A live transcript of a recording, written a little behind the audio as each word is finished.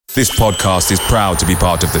This podcast is proud to be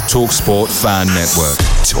part of the TalkSport Fan Network.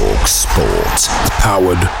 TalkSport.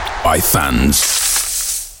 Powered by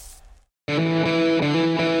fans.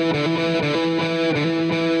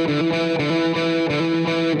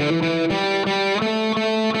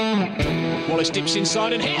 Wallace dips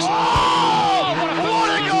inside and hits. Oh! What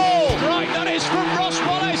a goal! Right, that is from Ross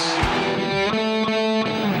Wallace.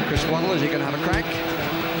 Chris Waddle, is he going to have a crack?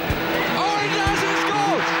 Oh, he does! He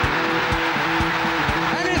scores!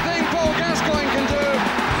 Anything Paul Gascoigne can do,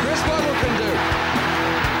 Chris Waddle can do.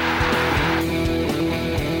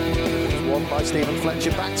 One by Stephen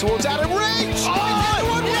Fletcher back towards Adam Reach.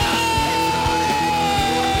 Oh, Yay!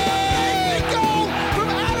 Goal from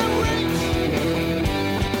Adam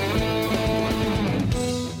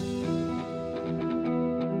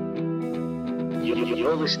Reach.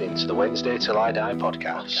 You're listening to the Wednesday Till I Die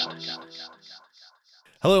podcast.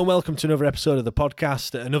 Hello and welcome to another episode of the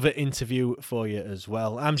podcast, another interview for you as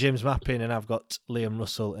well. I'm James Mappin and I've got Liam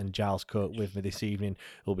Russell and Giles Cook with me this evening,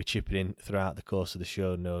 who'll be chipping in throughout the course of the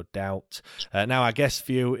show, no doubt. Now, our guest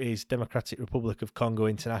for you is Democratic Republic of Congo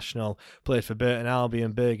international, played for Burton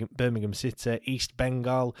Albion, Birmingham City, East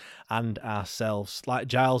Bengal and ourselves. Like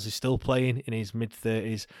Giles is still playing in his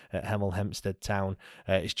mid-30s at Hemel Hempstead Town.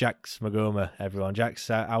 It's Jacques Maghoma, everyone. Jacques,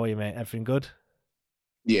 how are you, mate? Everything good?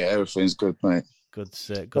 Yeah, everything's good, mate. Good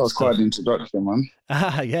that was stuff. quite an introduction, man.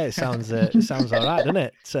 Yeah, it sounds all right, doesn't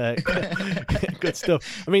it? Good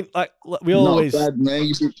stuff. I mean, like we always. Not bad,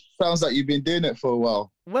 man. Sounds like you've been doing it for a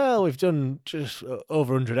while. Well, we've done just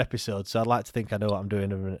over 100 episodes, so I'd like to think I know what I'm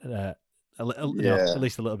doing. At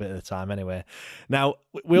least a little bit at a time, anyway. Now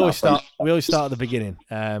we always start at the beginning.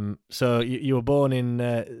 So you were born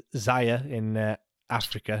in Zaire in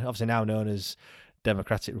Africa, obviously now known as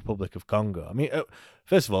Democratic Republic of Congo. I mean,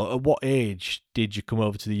 first of all, at what age did you come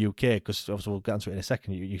over to the UK? Because obviously we'll get into it in a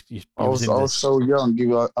second. I was so young.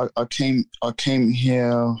 I came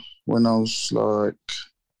here when I was like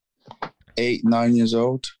 8-9 years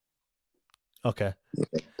old. Okay.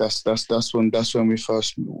 Yeah, that's when we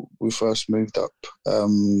first moved up.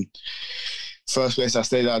 First place I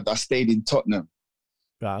stayed at, I stayed in Tottenham.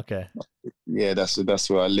 Right. Okay. Yeah, that's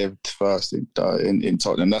where I lived first in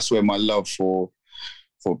Tottenham. That's where my love for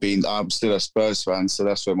being. I'm still a Spurs fan, so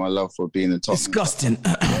that's where my love for being in Tottenham. Disgusting.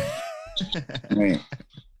 Mate,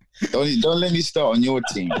 don't let me start on your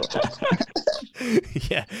team, bro.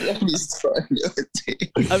 Yeah. Let me start on your team.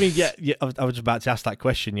 I mean, yeah. I was about to ask that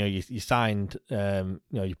question. You signed.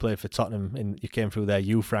 You played for Tottenham, and you came through their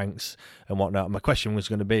youth ranks and whatnot. My question was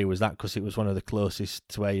going to be, was that because it was one of the closest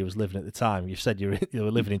to where you was living at the time? You said you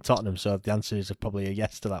were living in Tottenham, so the answer is probably a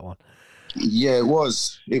yes to that one. Yeah, it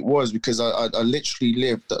was because I literally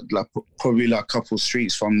lived like probably like a couple of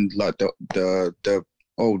streets from like the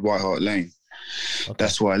old White Hart Lane. Okay.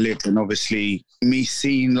 That's where I lived, and obviously me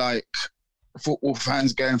seeing like football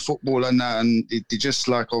fans getting football and that, and it just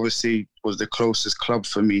like obviously was the closest club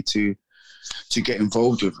for me to get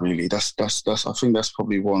involved with. Really, that's I think that's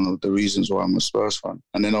probably one of the reasons why I'm a Spurs fan.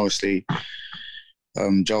 And then obviously,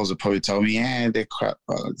 Giles would probably tell me, yeah, they're crap.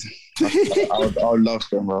 I love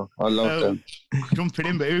them, bro. I love them. Jumping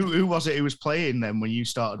in, but who was it who was playing then when you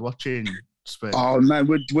started watching Spurs? Oh man,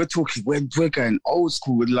 we're talking. We're going old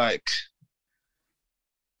school with like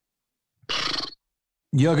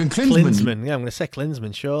Jurgen Klinsmann. Yeah, I'm going to say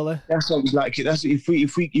Klinsmann, surely. That's what we like. That's if we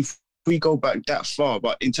go back that far.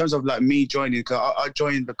 But in terms of like me joining, cause I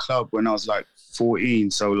joined the club when I was like 14.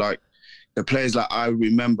 So like the players like I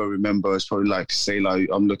remember is probably like say like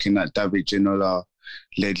I'm looking at David Ginola,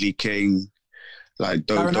 Ledley King, like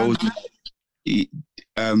those.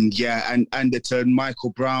 Yeah, and the turn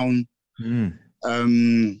Michael Brown. There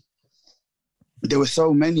were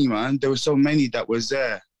so many, man. There were so many that was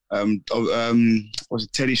there. Was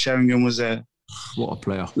it Teddy Sheringham was there? What a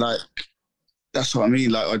player! Like that's what I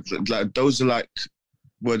mean. Like those are like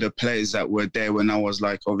were the players that were there when I was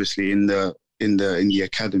like obviously in the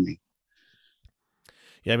academy.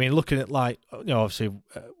 Yeah, I mean, looking at like obviously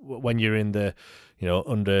when you're in the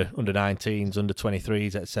under 19s, under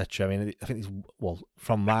 23s, etc. I mean, I think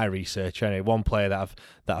from my research, anyway, one player that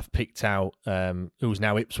I've picked out, who's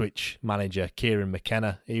now Ipswich manager, Kieran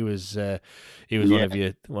McKenna. He was one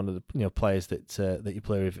of the players that you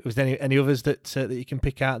play with. Was there any others that you can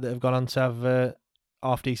pick out that have gone on to have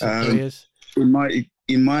half decent careers? In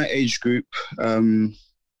my age group,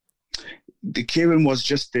 the Kieran was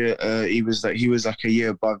just he was like a year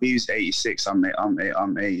above. He was 86. I'm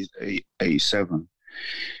 87.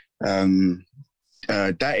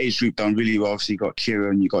 That age group done really well. Obviously, you got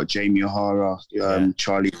Kieran, you got Jamie O'Hara,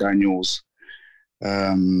 Charlie Daniels.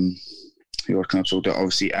 Who can I talk to?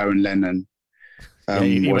 Obviously, Aaron Lennon.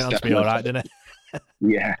 He went on to be all right, didn't he?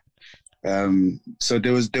 Yeah. So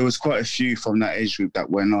there was quite a few from that age group that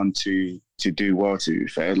went on to do well, to be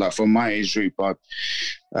fair. Like from my age group, but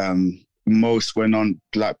most went on,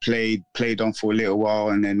 like played on for a little while,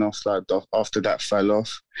 and then after that fell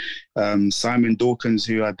off. Simon Dawkins,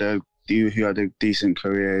 who had a decent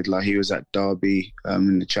career, like he was at Derby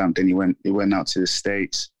in the champ, then he went out to the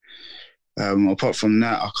States. Apart from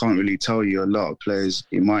that, I can't really tell you a lot of players.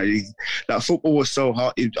 Like football was so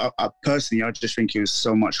hard. I personally, I just think it was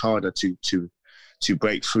so much harder to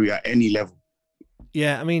break through at any level.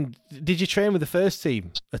 Yeah, I mean, did you train with the first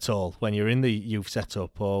team at all when you were in the youth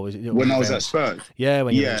setup, or was it when I was at Spurs? Yeah,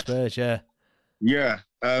 when you were at Spurs, yeah. Yeah.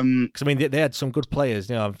 Because I mean, they had some good players.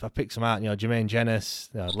 You know, I picked some out. You know, Jermaine Jenas,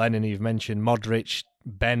 Lennon, you've mentioned, Modric,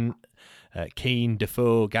 Bent, Keane,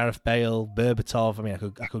 Defoe, Gareth Bale, Berbatov. I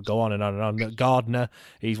mean, I could go on and on and on. Gardner,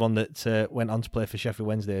 he's one that went on to play for Sheffield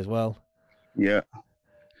Wednesday as well. Yeah.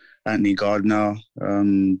 Anthony Gardner.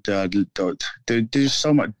 There's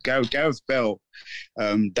so much. Gareth Bale,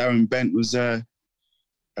 Darren Bent was there.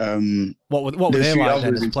 What were they like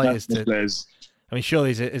then as players? I mean,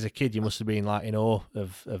 surely as a kid you must have been like in awe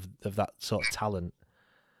of that sort of talent.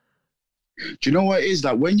 Do you know what it is?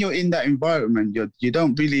 Like when you're in that environment, you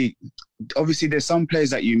don't really. Obviously, there's some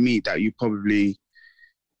players that you meet that you probably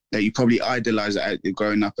idolize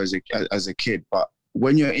growing up as a kid. But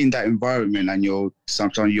when you're in that environment and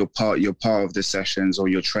sometimes you're part of the sessions or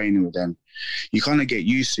you're training with them, you kind of get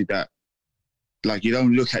used to that. Like you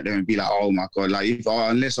don't look at them and be like, oh my God, like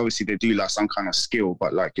unless obviously they do like some kind of skill.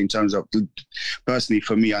 But like in terms of personally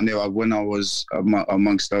for me, I know when I was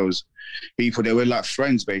amongst those people, they were like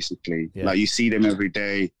friends basically. Yeah. Like you see them every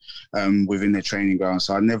day within the training ground.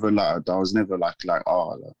 So I was never like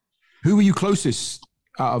oh. Like. Who were you closest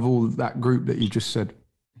out of all that group that you just said?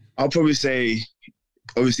 I'll probably say,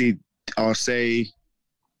 obviously, I'll say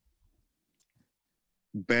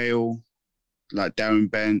Bale, like Darren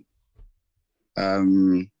Bent.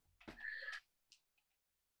 Who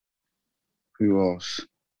else?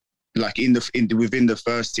 Like within the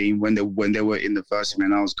first team, when they were in the first team,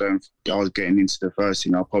 and I was getting into the first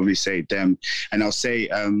team, I'll probably say them, and I'll say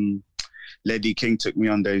Leddy King took me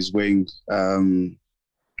under his wing. Who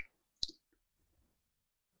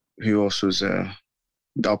else was there?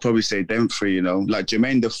 I'll probably say them three. You know, like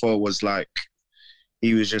Jermaine Defoe was like,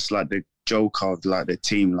 he was just like the joker of like the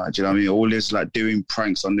team, like, do you know what I mean? All this like doing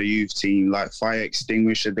pranks on the youth team, like fire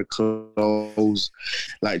extinguisher the clothes,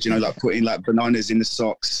 like, you know, like putting like bananas in the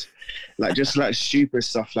socks, like just like stupid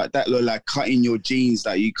stuff like that. Look, like cutting your jeans,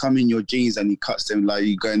 like you come in your jeans and he cuts them, like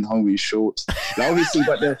you going home in shorts. Like, obviously,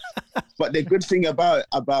 but the good thing about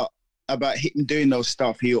him doing those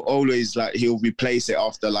stuff, he'll replace it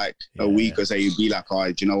after like a week or so. He'll be like, all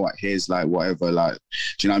right, do you know what? Here's like whatever, like,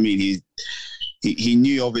 do you know what I mean? He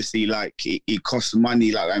knew obviously like it costs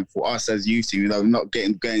money, like, and for us as youth team, you know, not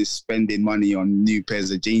going spending money on new pairs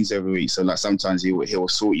of jeans every week. So like sometimes he'll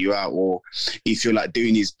sort you out, or if you're like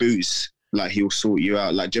doing his boots, like he'll sort you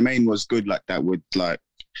out. Like Jermaine was good like that with like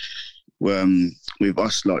with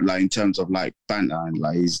us lot, like in terms of like banter, and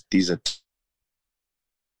like he's a.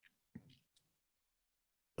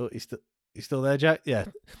 Oh, he's still there, Jack? Yeah.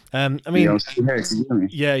 I mean,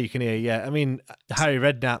 yeah, you can hear. Yeah, I mean, Harry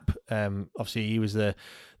Redknapp. Obviously, he was the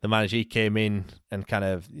manager. He came in and kind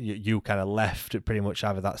of you kind of left pretty much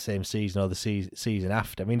either that same season or the season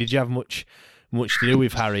after. I mean, did you have much to do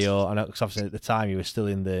with Harry? Or I know, because obviously at the time you were still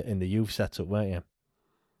in the youth setup, weren't you?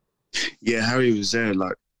 Yeah, Harry was there.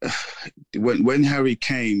 Like when Harry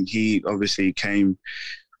came, he obviously came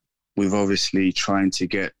with obviously trying to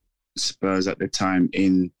get Spurs at the time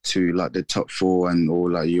into like the top four and all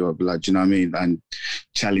like Europe, like, do you know what I mean, and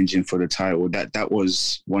challenging for the title. That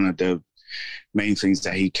was one of the main things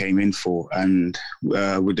that he came in for. And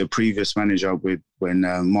with the previous manager, when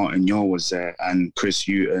Martin Yore was there and Chris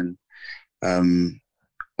Hughton,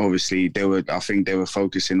 obviously I think they were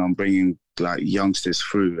focusing on bringing like youngsters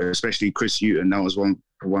through, especially Chris Hughton. That was one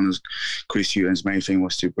of Chris Hughton's main thing,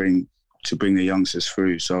 was to bring the youngsters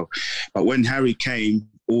through. So, but when Harry came,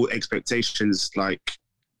 all expectations like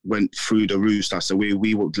went through the roof. So we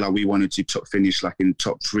wanted to finish like in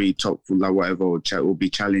top three, like whatever will be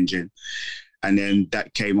challenging. And then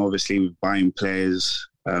that came obviously with buying players,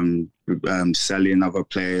 selling other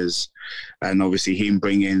players, and obviously him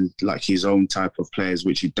bringing like his own type of players,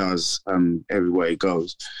 which he does everywhere he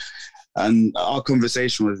goes. And our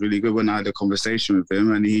conversation was really good when I had a conversation with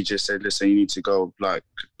him, and he just said, listen, you need to go like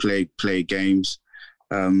play games.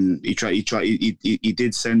 He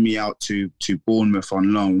did send me out to Bournemouth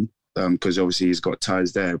on loan, because obviously he's got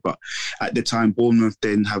ties there. But at the time, Bournemouth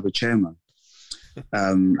didn't have a chairman.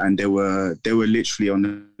 and they were literally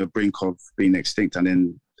on the brink of being extinct, and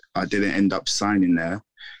then I didn't end up signing there.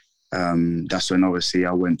 That's when obviously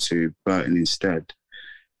I went to Burton instead.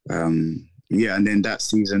 Yeah, and then that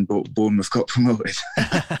season, Bournemouth got promoted.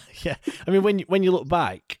 Yeah, I mean, when you look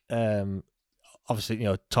back, obviously, you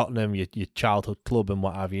know, Tottenham, your childhood club and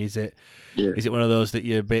what have you. Is it one of those that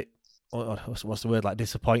you're a bit, what's the word, like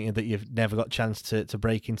disappointed that you've never got a chance to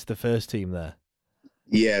break into the first team there?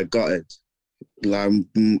 Yeah, gutted. Like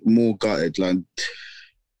more gutted. Like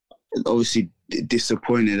obviously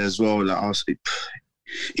disappointed as well. Like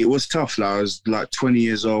it was tough. Like I was like 20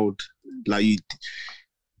 years old. Like you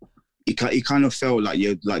kind of felt like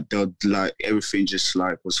you're like everything just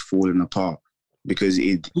like was falling apart because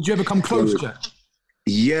it. Did you ever come close, Jack?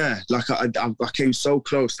 Yeah, like I came so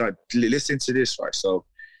close. Like listen to this, right? So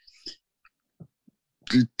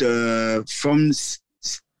from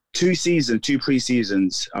two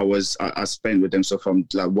pre-seasons I spent with them. So from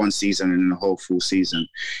like one season and a whole full season,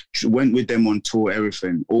 went with them on tour,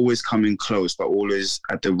 everything, always coming close, but always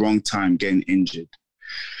at the wrong time getting injured.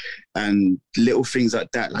 And little things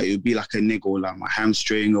like that, like it would be like a niggle, like my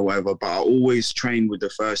hamstring or whatever, but I always trained with the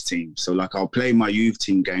first team. So like I'll play my youth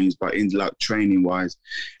team games, but in like training wise,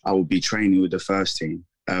 I will be training with the first team.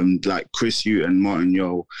 Like Chris Hutton, Martin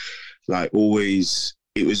Yo, like always,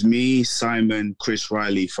 it was me, Simon, Chris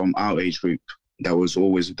Riley from our age group that was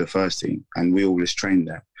always with the first team, and we always trained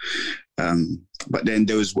there. But then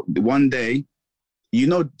there was one day, you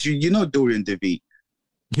know Dorian DeVete?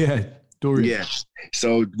 Yeah. Dorian. Yeah.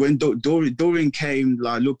 So when Dorian came,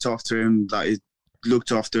 like looked after him,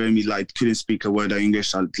 he like couldn't speak a word of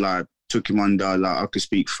English. I like took him under, like I could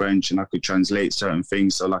speak French and I could translate certain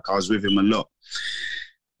things. So like I was with him a lot.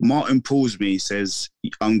 Martin pulls me, says,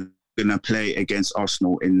 I'm gonna play against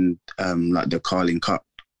Arsenal in like the Carling Cup.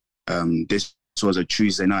 This was a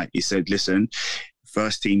Tuesday night. He said, listen,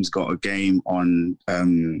 first team's got a game on,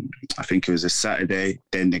 I think it was a Saturday.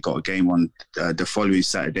 Then they got a game on the following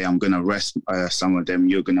Saturday. I'm going to rest some of them.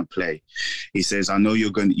 You're going to play. He says, I know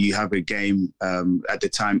you have a game. At the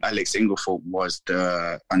time, Alex Inglethorpe was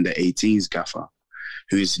the under-18s gaffer,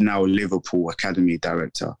 who is now Liverpool Academy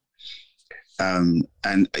director.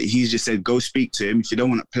 And he just said, go speak to him. If you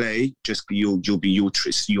don't want to play, just you'll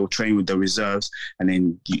train with the reserves, and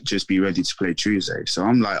then you just be ready to play Tuesday. So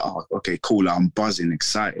I'm like, oh, okay, cool. I'm buzzing,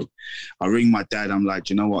 excited. I ring my dad. I'm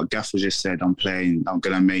like, you know what? Gaffer just said I'm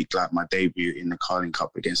gonna make like my debut in the Carling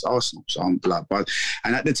Cup against Arsenal. So I'm like,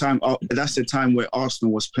 and at the time, that's the time where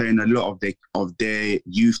Arsenal was playing a lot of their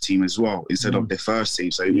youth team as well instead of their first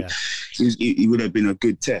team. So it would have been a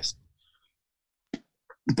good test.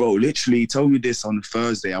 Bro, literally he told me this on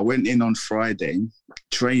Thursday. I went in on Friday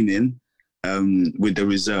training with the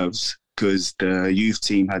reserves because the youth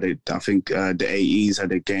team had the 18s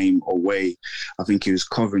had a game away. I think it was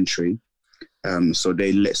Coventry. So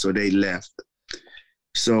they left.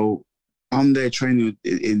 So I'm there training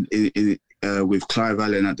with Clive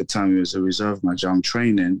Allen at the time. He was a reserve manager. I'm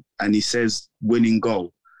training, and he says winning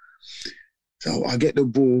goal. So I get the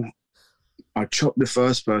ball. I chopped the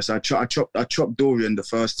first person. I chopped Dorian the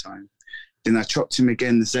first time. Then I chopped him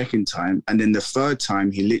again the second time. And then the third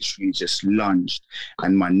time, he literally just lunged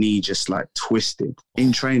and my knee just like twisted.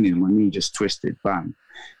 In training, my knee just twisted, bam.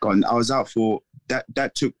 Gone. I was out for,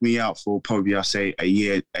 that took me out for probably, I say, a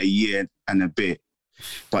year and a bit.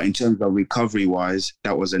 But in terms of recovery-wise,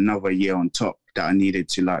 that was another year on top that I needed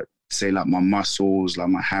to like, say like my muscles, like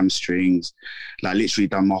my hamstrings, like literally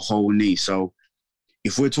done my whole knee. So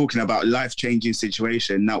if we're talking about life-changing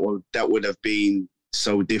situation, that would have been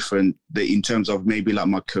so different that in terms of maybe like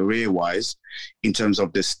my career-wise, in terms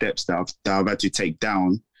of the steps that I've had to take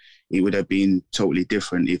down, it would have been totally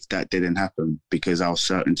different if that didn't happen because I was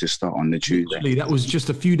certain to start on the Tuesday. Literally, that was just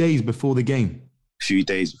a few days before the game. Few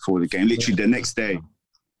days before the game, literally the next day.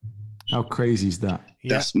 How crazy is that?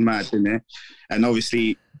 That's mad, isn't it? And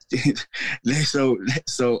obviously,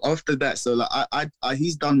 so after that, so like I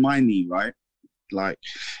he's done my knee, right? Like,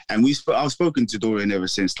 and I've spoken to Dorian ever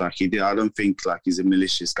since. Like he did. I don't think like he's a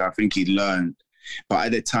malicious guy. I think he learned. But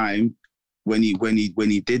at the time, when he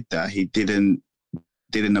did that, he didn't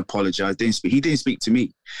apologize. He didn't speak to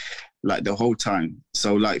me, like the whole time.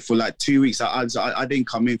 So like for like 2 weeks, I didn't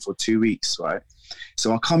come in for 2 weeks, right?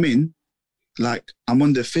 So I come in, like I'm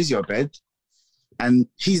on the physio bed, and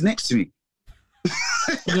he's next to me.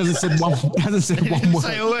 He hasn't said one. Hasn't said one word.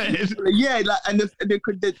 Say a word. Yeah, like, and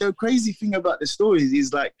the crazy thing about the stories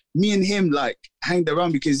is like me and him like hanged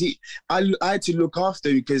around because I had to look after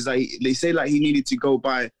him because like they say like he needed to go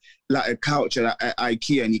buy like a couch at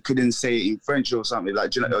IKEA and he couldn't say it in French or something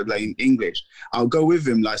like like in English. I'll go with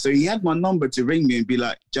him like, so he had my number to ring me and be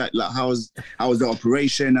like, Jack, like how's the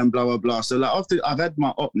operation and blah blah blah. So like after I've had my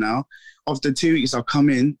op now, after 2 weeks I'll come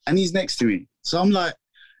in and he's next to me. So I'm like,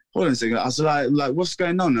 hold on a second. I was like what's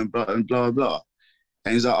going on and blah blah.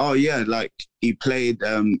 And he's like, oh yeah, like he played.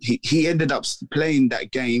 He ended up playing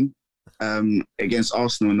that game against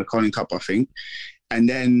Arsenal in the Carling Cup, I think, and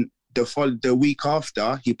then the week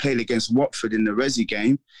after, he played against Watford in the Resi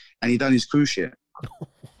game, and he done his cruise ship.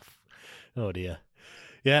 Oh dear.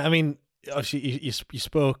 Yeah, I mean, obviously you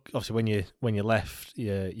spoke. Obviously, when you left,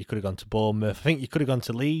 you could have gone to Bournemouth. I think you could have gone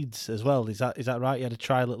to Leeds as well. Is that right? You had a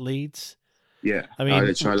trial at Leeds. Yeah, I had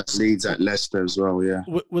a trial at Leeds at Leicester as well. Yeah,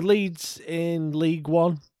 were Leeds in League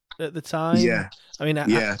One at the time? Yeah, I mean,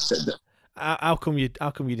 yeah. How come you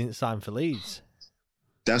didn't sign for Leeds?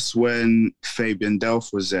 That's when Fabian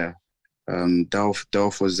Delph was there.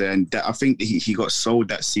 Delph was there, and I think he got sold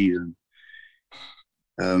that season.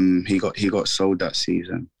 He got sold that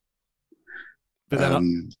season. But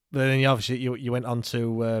then you obviously you went on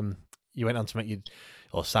to make you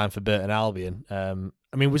or sign for Burton Albion. I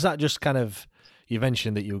mean, was that just kind of, you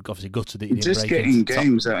mentioned that you were obviously gutted that you didn't just break getting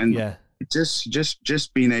games top, and yeah.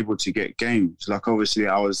 Just being able to get games. Like obviously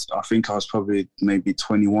I think I was probably maybe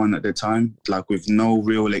 21 at the time, like with no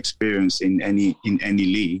real experience in any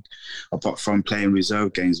league apart from playing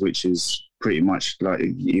reserve games, which is pretty much like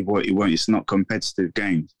it's not competitive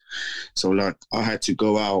games. So like I had to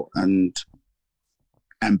go out and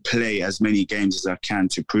play as many games as I can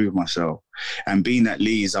to prove myself. And being at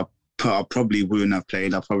Leeds, I probably wouldn't have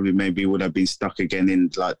played. I probably maybe would have been stuck again in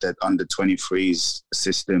like that under 23s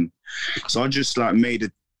system. So I just like made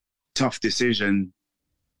a tough decision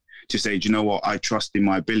to say, do you know what? I trust in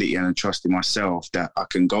my ability and I trust in myself that I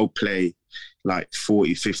can go play like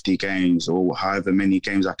 40, 50 games or however many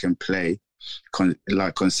games I can play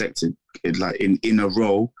consecutive, like in a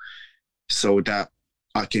row, so that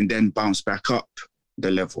I can then bounce back up the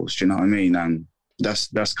levels. Do you know what I mean? And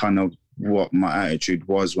that's kind of what my attitude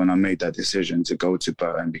was when I made that decision to go to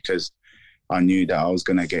Burton, because I knew that I was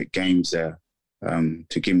going to get games there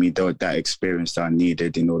to give me that experience that I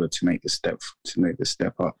needed in order to make the step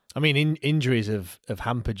up. I mean, injuries have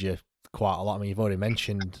hampered you quite a lot. I mean, you've already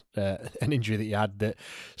mentioned an injury that you had that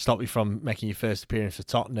stopped you from making your first appearance for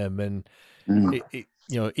Tottenham, and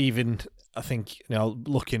even I think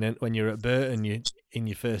looking at when you're at Burton, in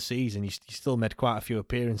your first season, you still made quite a few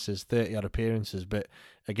appearances, 30 odd appearances, but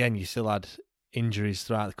again, you still had injuries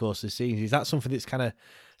throughout the course of the season. Is that something that's kind of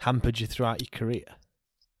hampered you throughout your career?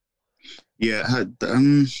 Yeah,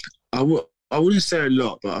 I wouldn't say a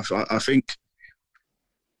lot, but I think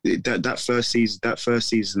that first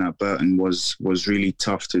season at Burton was really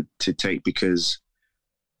tough to take, because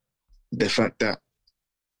the fact that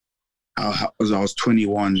I was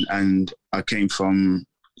 21 and I came from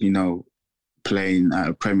playing at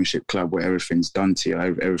a Premiership club where everything's done to you,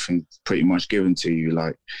 everything's pretty much given to you,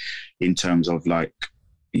 like in terms of like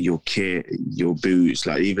your kit, your boots,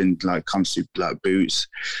 like even like comes to like boots,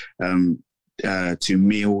 to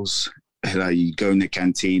meals, like you go in the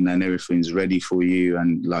canteen and everything's ready for you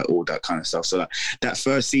and like all that kind of stuff. So like that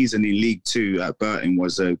first season in League Two at Burton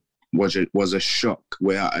was a shock,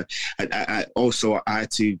 where I also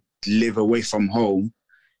had to live away from home,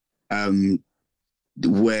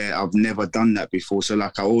 where I've never done that before. So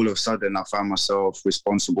like all of a sudden I found myself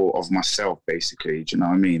responsible of myself, basically. Do you know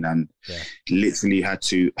what I mean? And literally had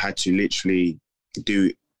to literally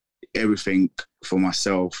do everything for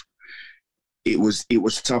myself. It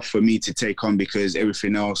was tough for me to take on, because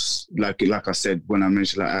everything else, like I said, when I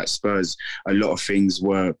mentioned like at Spurs, a lot of things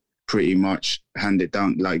were pretty much handed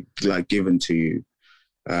down, like given to you.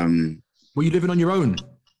 Were you living on your own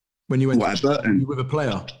when you went at Burton? Were you with a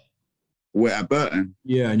player? Where at Burton?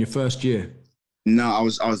 Yeah, in your first year. No, I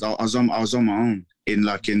was on my own in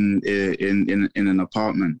an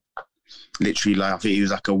apartment. Literally, like I think it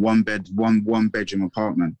was like a one bedroom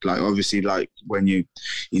apartment. Like obviously, like when you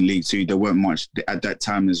in League Two, there weren't much at that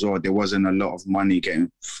time as well. There wasn't a lot of money getting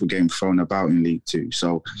thrown about in League Two.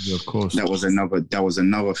 So yeah, of course, that was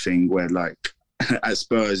another thing where like at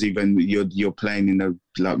Spurs, even you're playing in the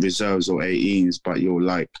like reserves or 18s, but you're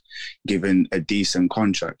like given a decent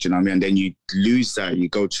contract. You know what I mean? And then you lose that, you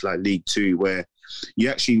go to like League Two, where you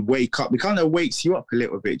actually wake up. It kind of wakes you up a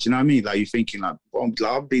little bit. Do you know what I mean? Like you're thinking like, well,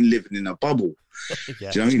 I've been living in a bubble. Yeah. Do you know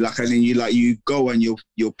what I mean? Like, and then you go and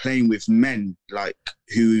you're playing with men like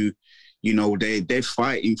who you know, they're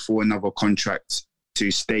fighting for another contract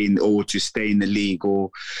to stay in the league, or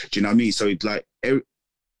do you know what I mean? So it's like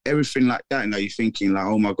everything like that, and like you're thinking like,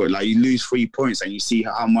 oh my God, like you lose 3 points and you see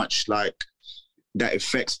how much like that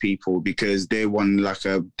affects people because they won like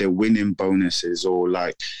their winning bonuses, or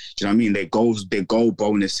like, do you know what I mean? Their goal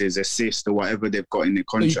bonuses, assists, or whatever they've got in their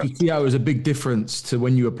contract. So you can see how it was a big difference to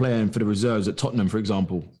when you were playing for the reserves at Tottenham, for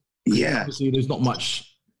example. Yeah. Obviously, there's not much.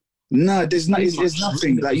 No, there's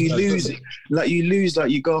nothing. Like you lose, like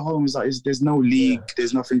you go home. It's like there's no league,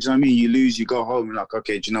 there's nothing. Do you know what I mean? You lose, you go home, and like,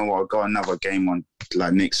 okay, do you know what? I've got another game on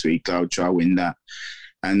like next week. I'll try to win that.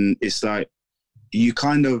 And it's like you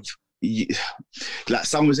kind of like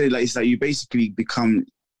someone say, like it's like you basically become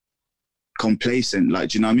complacent.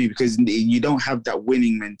 Like, do you know what I mean? Because you don't have that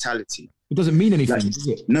winning mentality. It doesn't mean anything, like, does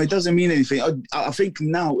it? No, it doesn't mean anything. I think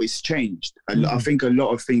now it's changed. I think a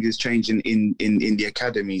lot of things is changing in the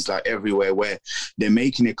academies, like everywhere, where they're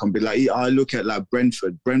making it compete. Like I look at like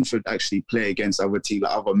Brentford. Brentford actually play against other teams,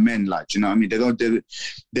 like other men. Like, do you know what I mean?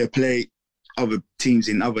 They play other teams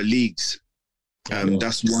in other leagues.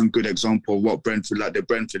 That's one good example of what Brentford, like the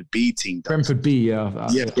Brentford B team does. Brentford B, yeah.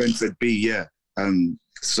 Yeah, Brentford B, yeah.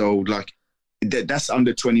 So like that's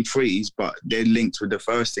under 23s, but they're linked with the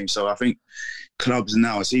first team. So I think clubs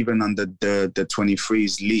now, it's even under the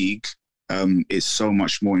 23s league, it's so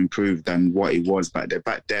much more improved than what it was back there.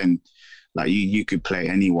 Back then, like you could play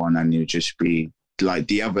anyone and you'd just be like,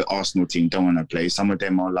 the other Arsenal team don't want to play. Some of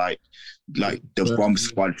them are like the bomb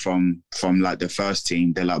squad from like the first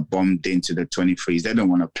team. They're like bombed into the 23s. They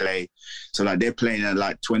don't want to play. So like they're playing at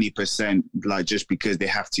like 20%, like just because they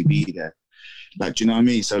have to be there. Like, do you know what I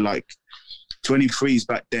mean? So like 23s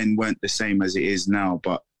back then weren't the same as it is now.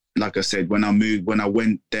 But like I said, when I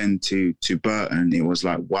went then to Burton, it was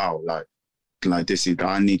like, wow, like this is,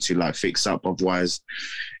 I need to like fix up, otherwise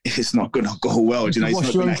it's not gonna go well. Do you know,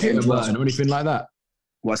 wash your own kit at Burton or anything like that?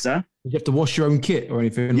 What's that? You have to wash your own kit or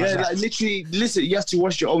anything like that? Yeah, like literally, listen, you have to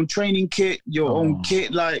wash your own training kit, your own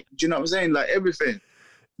kit, like, do you know what I'm saying? Like everything.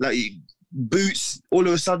 Like boots, all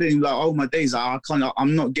of a sudden, like, oh my days, I'm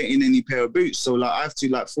not getting any pair of boots. So like I have to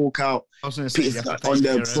like fork out on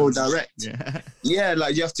the Pro Direct. Yeah,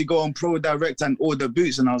 like you have to go on Pro Direct and order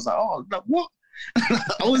boots. And I was like, oh, like what?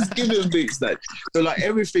 I was given boots that. So like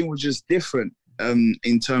everything was just different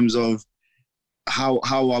in terms of how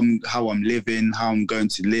I'm living, how I'm going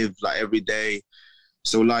to live like every day.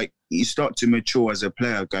 So like you start to mature as a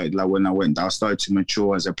player, guys. Like when I started to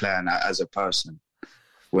mature as a player and as a person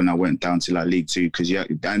when I went down to like League Two, because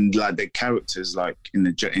and like the characters like in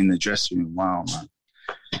the dressing room, wow, man.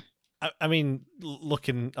 I mean,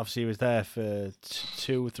 looking, obviously he was there for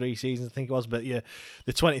 2 or 3 seasons, I think it was, but yeah,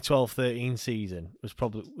 the 2012-13 season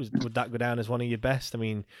would that go down as one of your best? I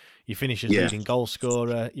mean, you finish as leading goal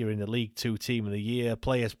scorer, you're in the League Two Team of the Year,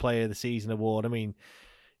 Players Player of the Season award. I mean,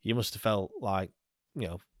 you must have felt like, you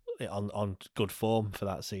know, on good form for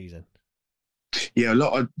that season. Yeah, a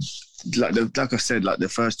lot of like I said, like the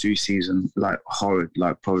first 2 seasons, like horrid,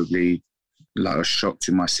 like probably like a shock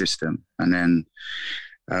to my system, and then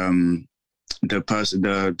the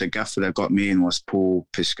gaffer that got me in was Paul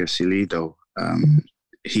Piscasilido.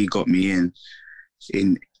 He got me in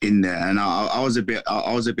there, and I was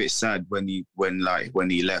a bit sad when he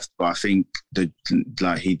left, but I think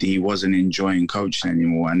he wasn't enjoying coaching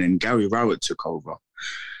anymore, and then Gary Rowett took over,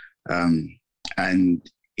 and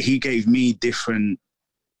he gave me different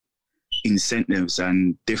incentives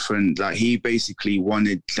and different, like he basically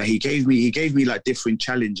wanted, like he gave me like different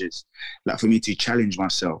challenges, like for me to challenge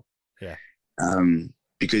myself. Yeah.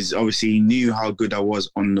 Because obviously he knew how good I was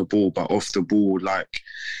on the ball, but off the ball, like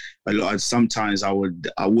sometimes I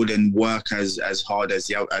wouldn't work as hard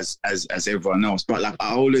as everyone else, but like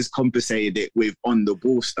I always compensated it with on the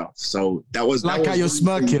ball stuff. So that was how you're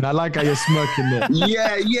smirking. I like how you're smirking there.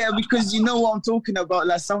 yeah, because you know what I'm talking about.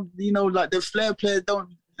 Like some, you know, like the flair players don't.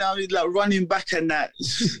 Now he's like running back and that.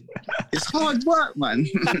 It's hard work, man.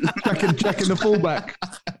 Tracking the fullback.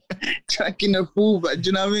 Tracking the fullback. Do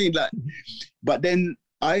you know what I mean? Like, but then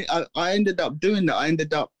I ended up doing that. I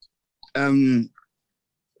ended up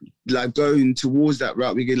like going towards that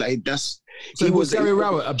route. We get like that's. So was Gary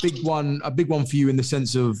Rowett a big one for you in the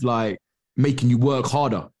sense of like making you work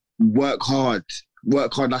harder? Work hard.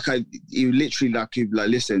 You literally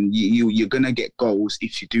listen, you're gonna get goals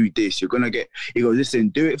if you do this. You're gonna get. He goes, listen,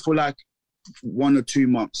 do it for like 1 or 2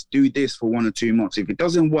 months. Do this for 1 or 2 months. If it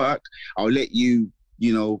doesn't work, I'll let you,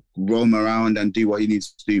 you know, roam around and do what you need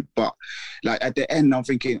to do. But like at the end, I'm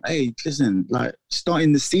thinking, hey, listen, like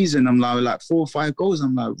starting the season, I'm like 4 or 5 goals.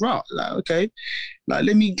 I'm like, right, like okay, like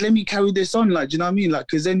let me carry this on. Like, do you know what I mean? Like,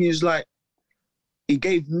 because then he was like,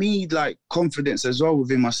 gave me like confidence as well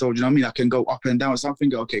within myself. Do you know what I mean? I can go up and down. So I'm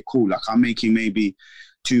thinking, okay, cool. Like I'm making maybe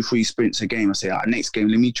 2-3 sprints a game. I say, next game,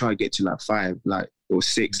 let me try to get to like 5, like or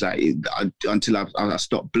 6, like until I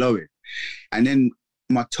stop blowing. And then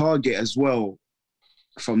my target as well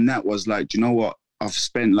from that was like, do you know what? I've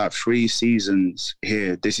spent like 3 seasons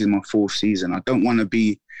here. This is my 4th season. I don't want to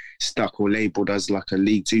be stuck or labelled as like a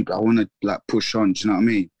League 2, but I want to like push on. Do you know what I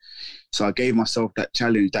mean? So I gave myself that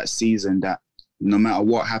challenge that season that no matter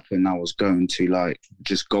what happened, I was going to like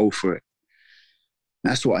just go for it.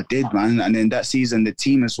 That's what I did, man. And then that season, the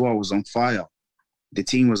team as well was on fire. The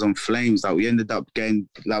team was on flames. Like we ended up getting,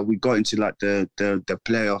 like we got into like the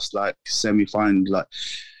playoffs, like semi-final, like,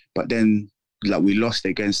 but then like we lost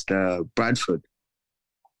against Bradford.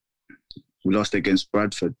 We lost against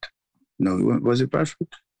Bradford. No, was it Bradford?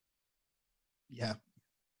 Yeah.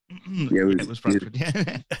 Yeah, it was Bradford.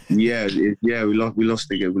 Yeah, we lost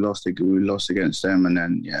against them, and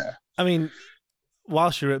then I mean,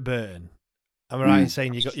 whilst you're at Burton, am I right in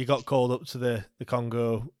saying you got called up to the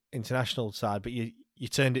Congo international side, but you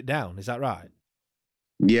turned it down? Is that right?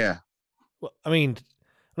 Yeah. Well, I mean,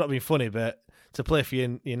 I'm not being funny, but to play for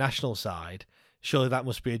your national side, surely that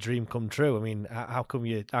must be a dream come true. I mean, how come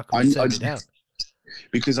you turned it down?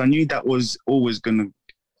 Because I knew that was always gonna.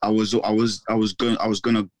 I was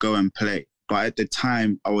gonna go and play, but at the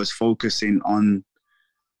time I was focusing on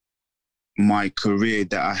my career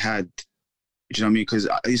that I had. Do you know what I mean? Because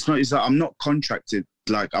it's like I'm not contracted.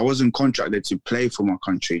 Like I wasn't contracted to play for my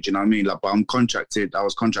country. Do you know what I mean? Like, but I'm contracted. I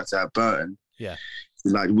was contracted at Burton. Yeah.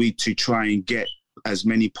 Like to try and get as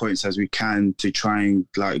many points as we can to try and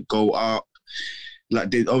like go up.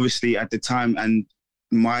 Like obviously at the time, and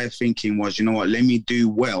my thinking was, you know what? Let me do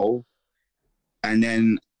well, and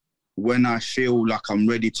then when I feel like I'm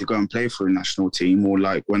ready to go and play for a national team, or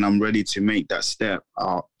like when I'm ready to make that step,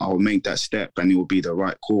 I'll make that step and it will be the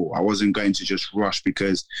right call. I wasn't going to just rush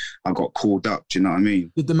because I got called up. Do you know what I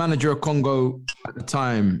mean? Did the manager of Congo at the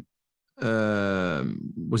time,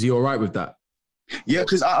 was he all right with that? Yeah,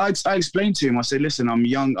 because I explained to him, I said, listen, I'm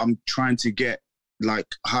young. I'm trying to get like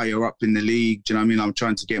higher up in the league. Do you know what I mean? I'm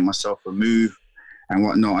trying to get myself a move and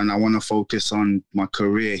whatnot, and I want to focus on my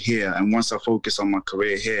career here. And once I focus on my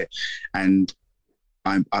career here, and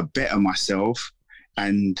I better myself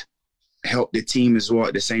and help the team as well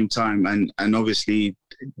at the same time, and obviously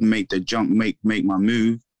make the jump, make my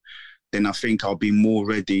move, then I think I'll be more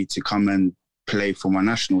ready to come and play for my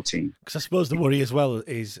national team. Because I suppose the worry as well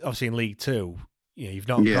is obviously in League 2, you know, you've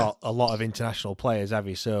not got a lot of international players, have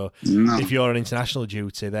you? So if you're on international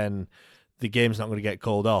duty, then the game's not going to get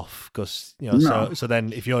called off because, you know, so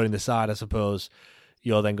then if you're in the side, I suppose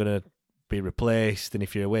you're then going to be replaced. And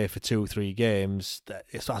if you're away for 2-3 games,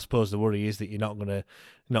 I suppose the worry is that you're not going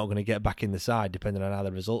to get back in the side, depending on how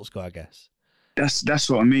the results go, I guess. That's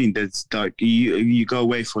what I mean. There's like you go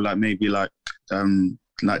away for like maybe like 10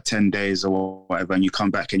 days or whatever, and you come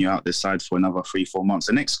back and you're out the side for another 3-4 months.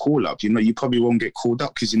 The next call up, you know, you probably won't get called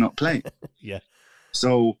up because you're not playing. Yeah.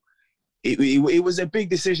 So it was a big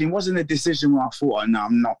decision. It wasn't a decision where I thought, no,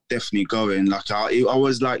 I'm not definitely going. Like I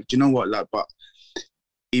was like, do you know what? Like, but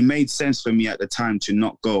it made sense for me at the time to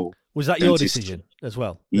not go. Was that your decision as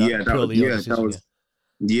well? That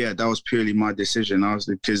was purely my decision. I was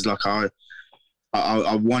because like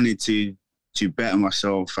I wanted to better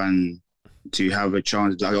myself and to have a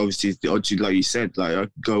chance. Like obviously, like you said, like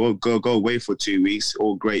go away for 2 weeks,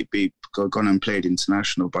 all great, gone and played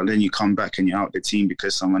international, but then you come back and you're out the team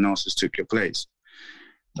because someone else has took your place.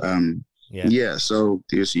 So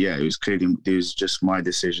it was just my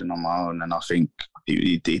decision on my own, and I think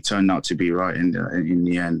it turned out to be right in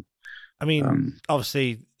the end. I mean,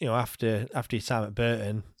 obviously, you know, after your time at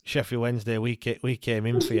Burton, Sheffield Wednesday, we came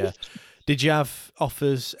in for you. Did you have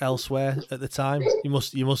offers elsewhere at the time? You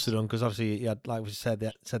must have done, because obviously you had, like we said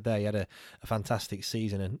there, you had a fantastic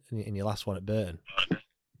season in your last one at Burton.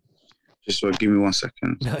 Just give me 1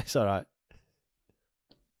 second. No, it's all right.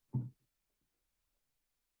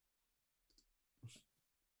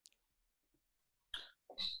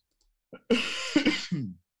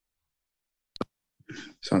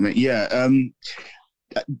 So I mean,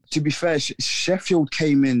 to be fair, Sheffield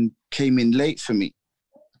came in late for me.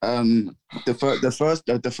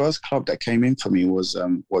 The first club that came in for me was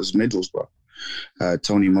Middlesbrough.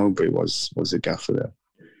 Tony Mowbray was a gaffer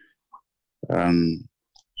there.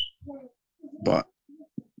 But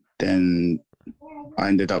then I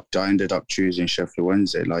ended up choosing Sheffield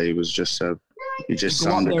Wednesday. Like it was just it just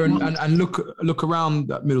sounded. Go out there and look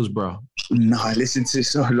around at Middlesbrough. No, I listened to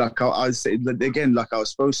I say again, like I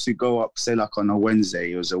was supposed to go up, say like on a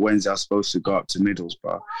Wednesday. It was a Wednesday. I was supposed to go up to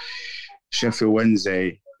Middlesbrough. Sheffield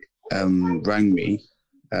Wednesday rang me.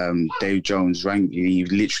 Dave Jones rang me. He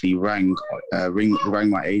literally rang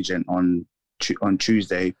my agent on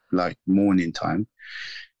Tuesday, like morning time,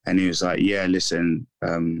 and he was like, "Yeah, listen,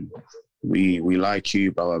 we like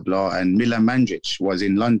you, blah blah blah." And Milan Mandžić was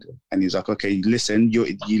in London, and he was like, "Okay, listen, you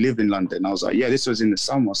live in London." I was like, "Yeah, this was in the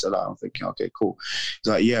summer." So like, I'm thinking, "Okay, cool."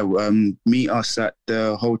 He's like, "Yeah, meet us at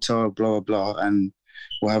the hotel, blah blah blah, and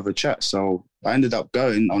we'll have a chat." So I ended up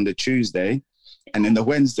going on the Tuesday, and then the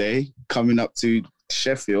Wednesday coming up to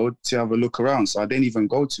Sheffield to have a look around. So I didn't even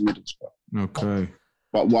go to Middlesbrough. Okay.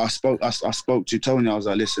 But what I spoke to Tony, I was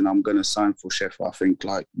like, "Listen, I'm gonna sign for Sheffield. I think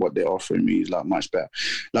like what they're offering me is like much better.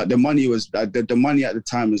 Like the money was the money at the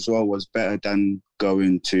time as well was better than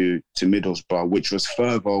going to Middlesbrough, which was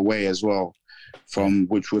further away as well from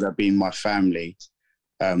which would have been my family.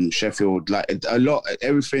 Sheffield, like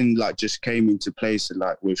everything like just came into place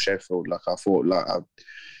like with Sheffield. Like I thought, like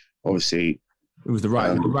obviously it was the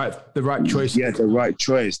right choice. Yeah, the right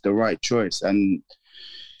choice. And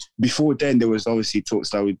before then, there was obviously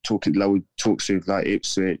talks with like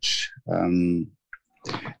Ipswich,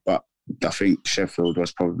 but I think Sheffield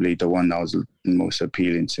was probably the one that was most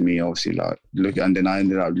appealing to me. Obviously, and then I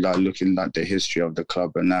ended up like looking at the history of the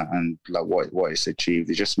club and that, and like what it's achieved.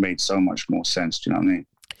 It just made so much more sense. Do you know what I mean?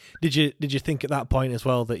 Did you think at that point as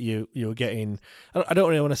well that you were getting? I don't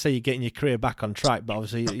really want to say you're getting your career back on track, but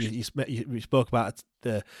obviously you spoke about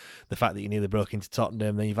the fact that you nearly broke into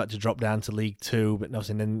Tottenham, then you've had to drop down to League Two, but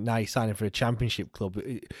obviously then now you're signing for a Championship club.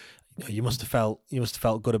 You must have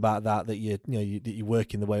felt good about that. That you're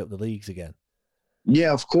working the way up the leagues again.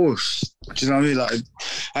 Yeah, of course. Do you know what I mean? Like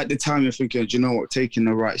at the time, you're thinking, do you know what, taking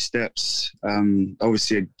the right steps.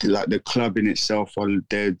 Obviously, like the club in itself,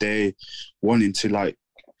 they wanting to like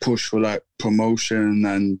push for like promotion,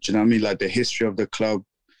 and do you know what I mean? Like the history of the club.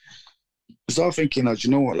 So I'm thinking, like, do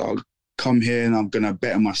you know what? Like, I'll come here and I'm gonna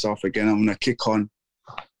better myself again. I'm gonna kick on.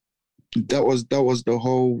 That was the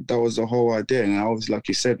whole idea, and I was, like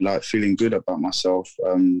you said, like feeling good about myself,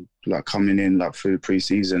 like coming in like for the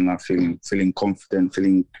pre-season, like feeling confident,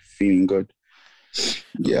 feeling good.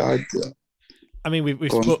 Yeah, I mean,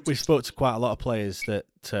 we've spoke to quite a lot of players that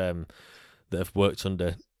have worked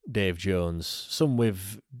under Dave Jones, some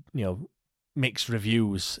with mixed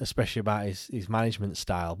reviews, especially about his management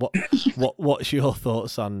style. What's your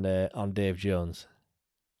thoughts on Dave Jones?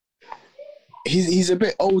 He's a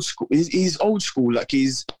bit old school. He's old school. Like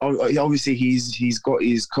he's got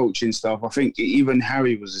his coaching stuff. I think even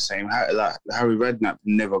Harry was the same. Harry Redknapp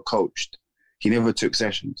never coached. He never took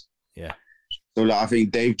sessions. Yeah. So like I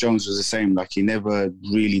think Dave Jones was the same. Like he never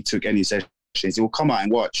really took any sessions. He'll come out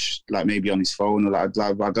and watch, like maybe on his phone, or like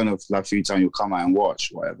I don't know if like a few times he'll come out and watch,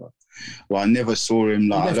 whatever. Well, I never saw him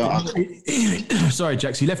like. Sorry,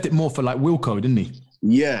 Jax. He left it more for like Wilco, didn't he?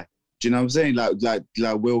 Yeah. Do you know what I'm saying? Like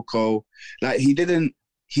Wilco, like he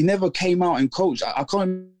never came out and coached. I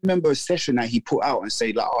can't remember a session that he put out and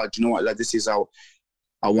say like, "Oh, do you know what? Like this is how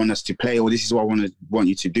I want us to play, or this is what I want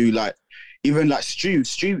you to do." Like even like Stu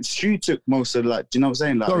took most of like, do you know what I'm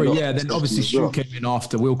saying? Like, sorry, yeah. Then obviously Stu came in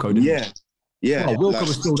after Wilco, didn't he? Yeah. Well, Wilco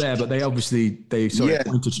was still there, but they appointed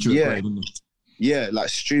Stuart Gray, didn't they? Yeah, like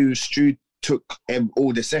Stu took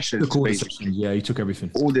all the sessions. Took all the sessions. Yeah, he took everything.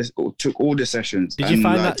 Took all the sessions. Did you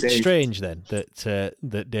find that strange then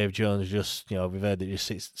that Dave Jones just, we've heard that he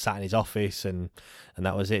just sat in his office and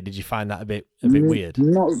that was it? Did you find that a bit weird?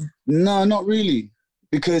 No, not really,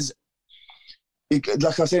 because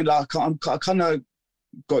like I said, like I kind of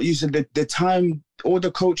got used to the time. All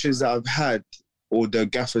the coaches that I've had, or the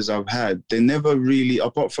gaffers I've had, they never really,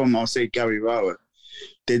 apart from I'll say Gary Rowett,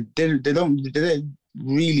 they don't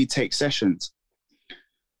really take sessions.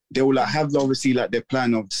 They will like have obviously like their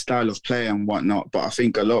plan of style of play and whatnot, but I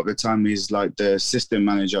think a lot of the time is like the assistant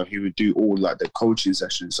manager who would do all like the coaching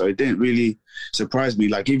sessions. So it didn't really surprise me.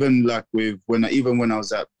 Like even like when I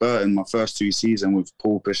was at Burton, my first 2 seasons with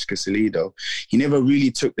Paul Pescasilido, he never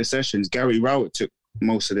really took the sessions. Gary Rowett took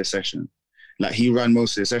most of the sessions. Like he ran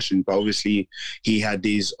most of the sessions, but obviously he had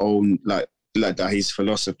his own like that, his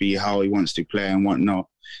philosophy, how he wants to play and whatnot.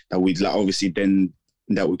 That we'd like obviously then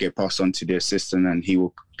that would get passed on to the assistant, and he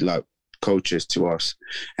will like coaches to us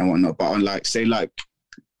and whatnot. But on like say like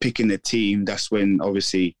picking a team, that's when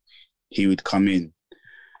obviously he would come in.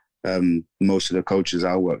 Most of the coaches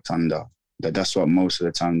I worked under, that's what most of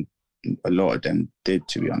the time a lot of them did,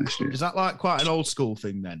 to be honest with you. Is that like quite an old school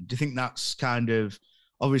thing then? Do you think that's kind of,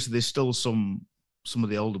 obviously there's still some of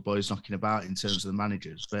the older boys knocking about in terms of the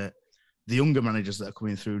managers, but the younger managers that are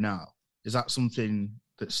coming through now, is that something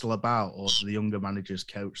that's still about, or do the younger managers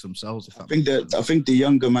coach themselves? I think the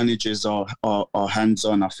younger managers are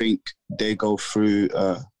hands-on. I think they go through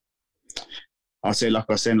I'll say, like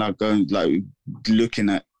I was saying, like going, like looking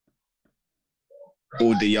at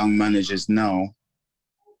all the young managers now,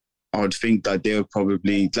 I would think that they were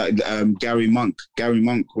probably like Gary Monk. Gary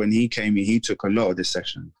Monk, when he came in, he took a lot of the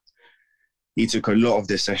sessions.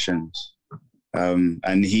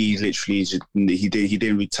 And he literally he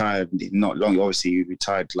didn't retire not long. Obviously, he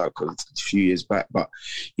retired like a few years back, but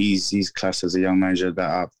he's classed as a young manager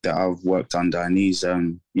that I've worked under, and he's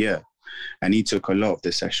and he took a lot of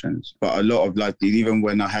the sessions. But a lot of, like, even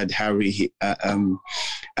when I had Harry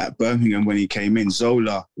at Birmingham when he came in,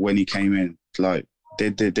 Zola when he came in, like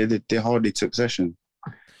they hardly took sessions.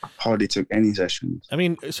 Hardly took any sessions. I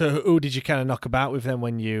mean, so who did you kind of knock about with them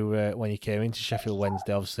when you came into Sheffield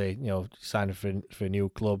Wednesday? Obviously, signed for a new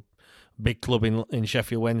club, big club in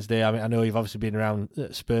Sheffield Wednesday. I mean, I know you've obviously been around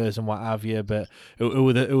Spurs and what have you, but who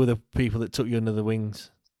were the people that took you under the wings?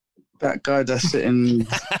 That guy that's sitting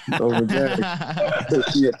over there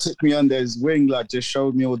took me under his wing, like just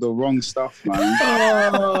showed me all the wrong stuff, man.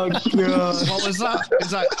 Oh God! What was that?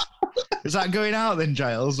 Is that going out then,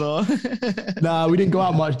 Giles? Or Nah, we didn't go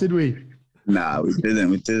out much, did we? Nah, we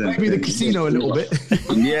didn't. Maybe the casino a little bit.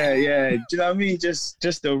 Yeah. Do you know what I mean? Just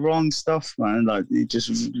the wrong stuff, man. Like, it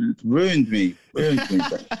just ruined me.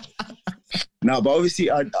 No, but obviously,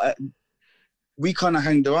 we kind of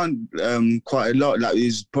hanged around quite a lot. Like, it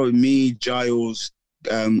was probably me, Giles,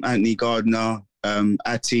 Anthony Gardner,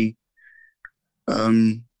 Atty.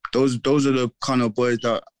 Those are the kind of boys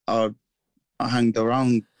that I hanged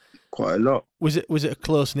around quite a lot. Was it a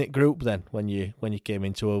close knit group then when you came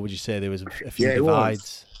into, or would you say there was a few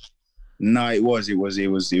divides? No, it was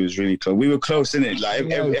really close. We were close, innit? Like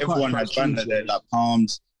everyone had banter there, like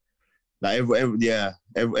palms. Like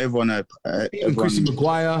everyone had. Even Chrissy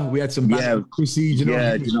Maguire, we had some banter with Chrissy. Do you know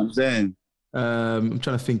what I'm saying? I'm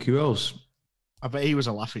trying to think who else. I bet he was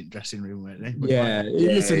a laughing dressing room, weren't he?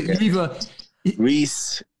 Listen, either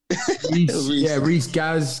Reese. Reese,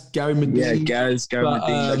 Gaz, Gary Medine. Yeah, Gaz, Gary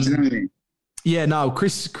Medine. Do you know what I mean? Yeah, no,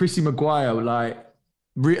 Chrissy Maguire, like,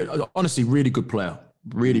 honestly, really good player.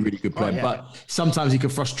 Really, really good player. Oh, yeah. But sometimes he can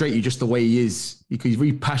frustrate you just the way he is. He's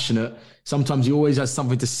really passionate. Sometimes he always has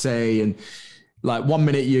something to say, and like 1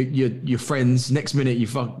 minute you're friends, next minute you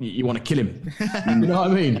want to kill him. You know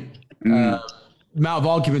what I mean? Amount of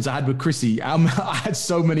arguments I had with Chrissy. I had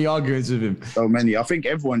so many arguments with him. So many. I think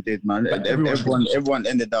everyone did, man. Everyone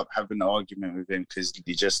ended up having an argument with him because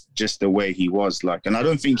he just the way he was, like. And I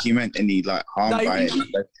don't think he meant any like harm by it.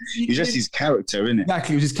 He's just his character, innit?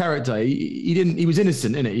 Exactly, it was his character. He was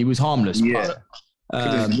innocent, innit? He was harmless. Yeah.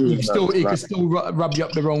 But, he could still rub you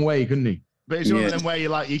up the wrong way, couldn't he? But it's one of them where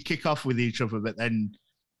you kick off with each other, but then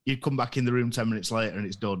you come back in the room 10 minutes later and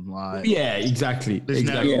it's done. Like, yeah, exactly.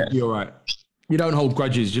 You're right. You don't hold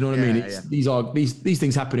grudges. You know what I mean? These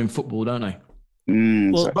things happen in football, don't they?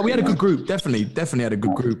 But we had a good group. Definitely had a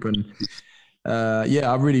good group, and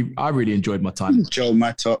I really enjoyed my time. Joe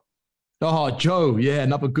Matop. Oh, Joe,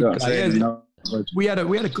 another good guy. We had a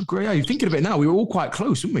good group. Yeah, you're thinking of it now. We were all quite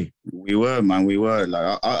close, weren't we? We were, man. We were.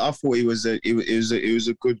 Like, I thought it was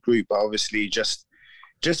a good group, but obviously just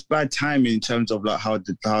bad timing in terms of like how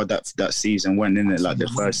that season went, in it. Like the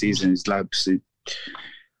first season is like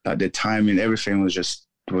the timing, everything was just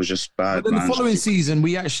bad. But then the following season,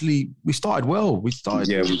 we started well. We did,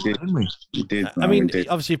 didn't we? We did. Man, I mean,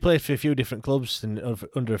 obviously you played for a few different clubs and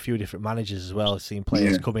under a few different managers as well. Seeing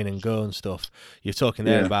players come in and go and stuff. You're talking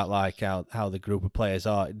there about like how the group of players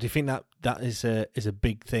are. Do you think that is a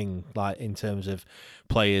big thing, like in terms of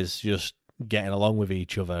players just getting along with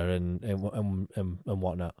each other and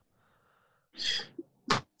whatnot?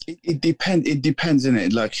 It depends,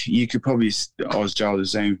 innit? Like, you could probably ask Giles the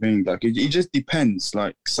same thing. Like, it just depends.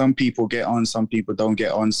 Like, some people get on, some people don't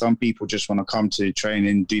get on. Some people just want to come to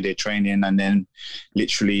training, do their training, and then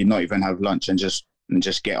literally not even have lunch and just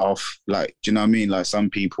get off. Like, do you know what I mean? Like, some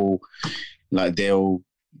people, like, they'll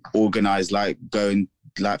organise, like, going,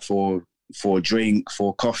 like, for a drink,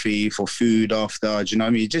 for coffee, for food after. Do you know what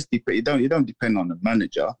I mean? It don't depend on the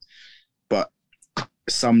manager, but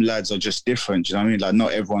some lads are just different. Do you know what I mean? Like,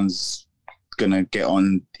 not everyone's gonna get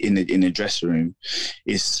on in the dressing room.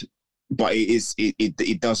 It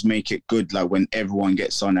does make it good, like when everyone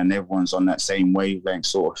gets on and everyone's on that same wavelength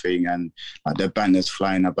sort of thing, and like the banners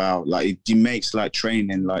flying about. Like, it makes like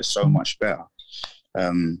training like so much better.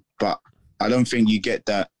 But I don't think you get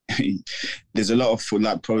that. There's a lot of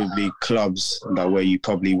like probably clubs like where you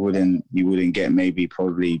probably wouldn't get maybe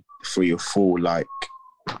probably 3 or 4 like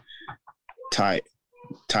tight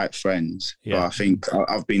friends. But I think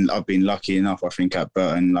I've been lucky enough. I think at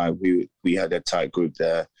Burton, like we had a tight group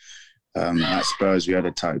there. At Spurs, we had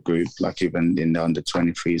a tight group, like even in the under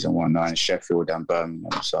 23s and whatnot, in Sheffield and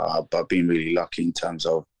Birmingham. So I've been really lucky in terms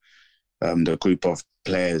of the group of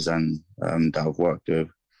players and that I've worked with.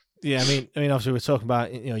 Yeah, I mean, obviously we're talking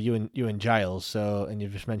about you and Giles. So, and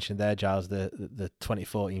you've just mentioned there, Giles, the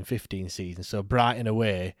 2014-15 season. So Brighton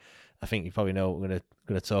away, I think you probably know what we're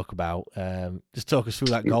going to talk about. Just talk us through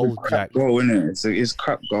that goal, Jack. Goal, isn't it? It's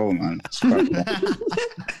crap goal, man. It's crap goal.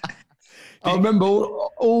 I remember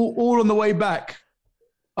all on the way back.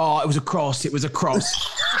 Oh, it was a cross. It was a cross.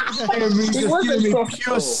 It was a cross,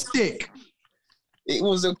 pure stick. It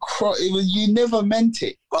was a cross. It was. You never meant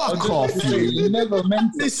it. Fuck off, you never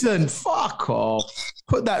meant it. Listen, fuck off.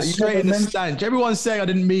 Put that straight in the stand. Everyone's saying I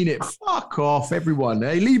didn't mean it. Fuck off, everyone.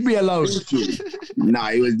 Hey, leave me alone.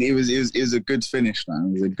 Nah, it was a good finish, man.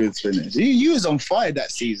 It was a good finish. You was on fire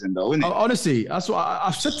that season, though, wasn't it? Honestly, that's what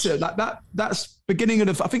I've said to it. Like that's beginning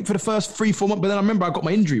of I think for the first 3-4 months. But then I remember I got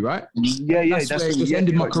my injury, right? Yeah. That's where it just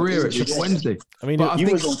ended my career at Sheffield Wednesday. I mean,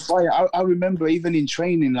 you was on fire. I remember even in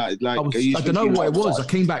training, I don't know what it was. I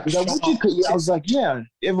came back. I was like, yeah.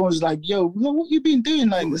 Everyone was like, yo, what you been doing?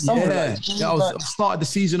 Like, I started the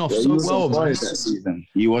season off so well, man. That season.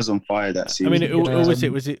 He was on fire that season. I mean, who was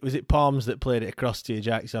it? Was it Palms that played it across to you,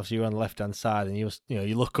 Jack? So obviously you were on the left hand side, and you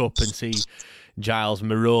look up and see Giles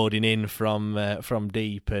marauding in from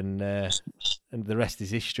deep, and the rest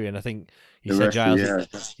is history. And I think you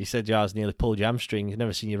said Giles nearly pulled your hamstring. You've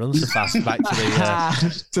never seen you run so fast. Back to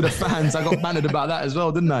the to the fans. I got bannered about that as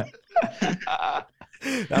well, didn't I? That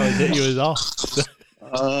was it. You was off.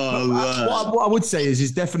 What I would say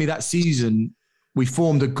is definitely that season we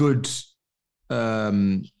formed a good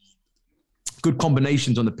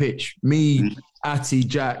combinations on the pitch. Me, Atty,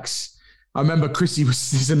 Jax. I remember Chrissy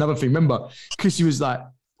this is another thing. Remember, Chrissy was like,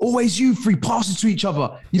 always you three passing to each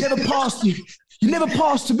other. You never passed. You never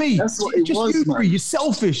passed to me. That's what it just was, you man. three. You're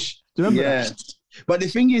selfish. Do you remember that? But the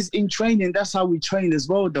thing is, in training, that's how we trained as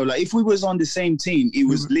well, though. Like, if we was on the same team, it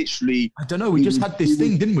was literally... I don't know. We just had this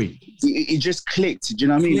thing, didn't we? It just clicked. Do you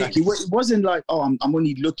know what I mean? Like, it wasn't like, oh, I'm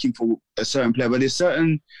only looking for a certain player. But there's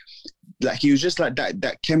certain... Like, it was just like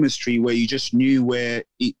that chemistry where you just knew where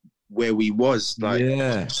we was. Like,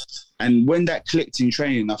 yeah. And when that clicked in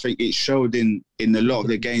training, I think it showed in a lot of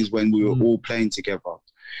the games when we were all playing together.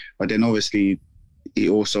 But then, obviously, it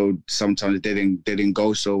also sometimes didn't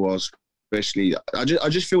go so well. Especially, I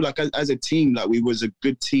just feel like as a team, like we was a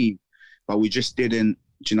good team, but we just didn't,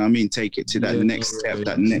 do you know what I mean, take it to that next step,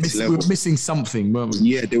 that next level. We were missing something, weren't we?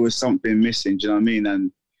 Yeah, there was something missing, do you know what I mean?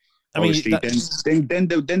 And obviously, then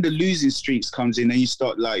the losing streaks comes in, and you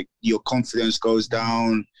start, like, your confidence goes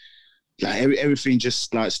down, like everything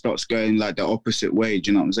just like starts going like the opposite way.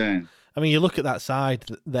 Do you know what I'm saying? I mean, you look at that side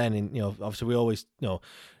then, and obviously we always,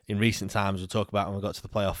 in recent times, we'll talk about when we got to the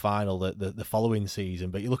playoff final the following season.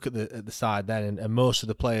 But you look at the side then, and most of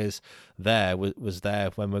the players there was there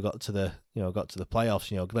when we got to the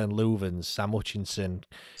playoffs. Glenn Louvens, Sam Hutchinson,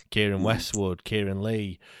 Kieran Westwood, Kieran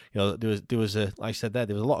Lee. There was like I said there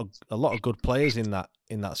was a lot of good players in that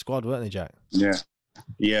squad, weren't they, Jack?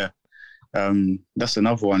 Yeah. That's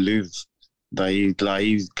another one, Louv. Glenn.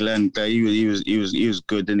 He was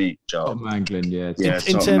good, didn't he, Joe? Oh man, Glenn. Yeah.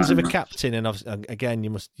 In terms of a captain, and again, you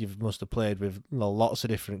must have played with lots of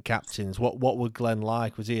different captains. What was Glenn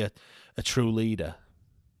like? Was he a true leader?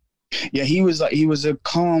 Yeah, he was a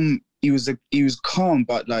calm. He was calm,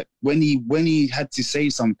 but like when he had to say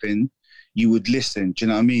something, you would listen. Do you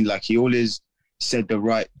know what I mean? Like he always said the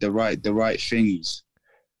right things.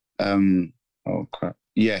 Oh crap.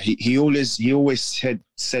 Yeah, he always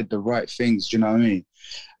said the right things. Do you know what I mean?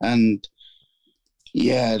 And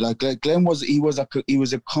yeah, like Glenn was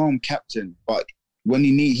a calm captain, but when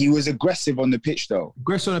he was aggressive on the pitch though.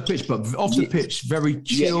 Aggressive on the pitch, but off the pitch, very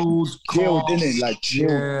chilled, calm. Chilled, didn't it? Like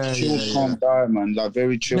chilled, calm down, man. Like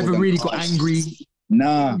very chilled. Never really got angry.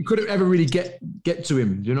 Nah, you couldn't ever really get to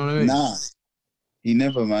him. Do you know what I mean? Nah. He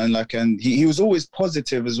never, man. Like, and he was always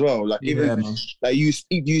positive as well. Like, even like you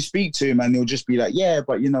speak to him, and he'll just be like, "Yeah,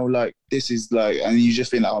 but like this is like," and you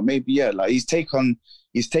just think like, "Oh, maybe yeah." Like his take on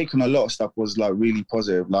a lot of stuff was like really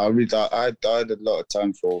positive. Like I had a lot of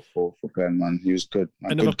time for Glenn, man. He was good,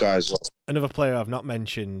 man. Good guy as well. Another player I've not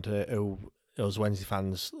mentioned who us Wednesday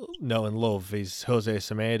fans know and love is Jose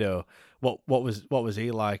Semedo. What was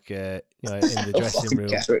he like? In the dressing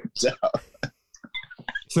room.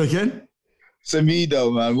 So again.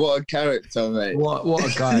 Semedo, man, what a character, mate! What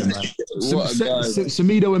a guy, man! What a guy!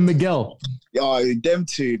 Semedo and Miguel. Oh, them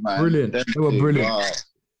two, man. Brilliant. They were brilliant. Wow.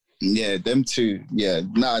 Yeah, them two. Yeah,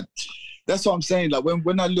 nah, that's what I'm saying. Like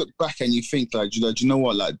when I look back and you think, like, do you know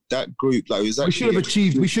what? Like that group, like, was we should have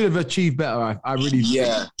achieved. We should have achieved better. I really.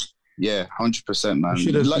 Yeah. Yeah, 100%, man.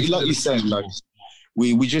 Like you're saying, like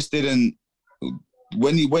we just didn't.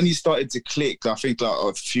 When he started to click, I think like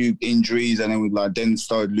a few injuries, and then we then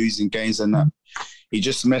started losing games, and that he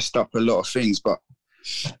just messed up a lot of things. But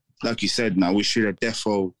like you said, now we should have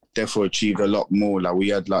defo achieved a lot more. Like we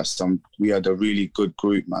had a really good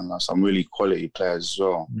group, man. Like some really quality players as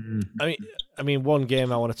well. I mean, one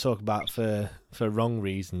game I want to talk about for wrong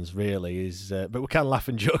reasons, really, is but we can laugh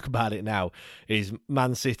and joke about it now. Is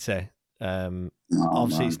Man City?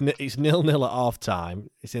 Obviously, it's 0-0 at half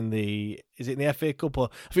time. Is it in the FA Cup? Or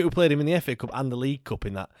I think we played him in the FA Cup and the League Cup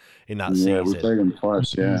in that season. Yeah, we played him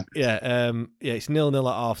twice. Yeah. Yeah. It's 0-0 at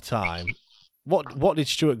half time. What did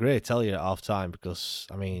Stuart Gray tell you at half time? Because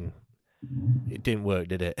I mean, it didn't work,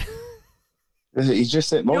 did it? He just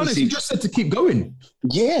said. He just said to keep going.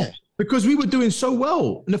 Yeah, because we were doing so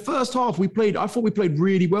well in the first half. I thought we played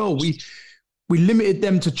really well. We limited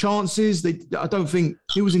them to chances. I don't think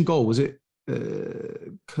who was in goal. Was it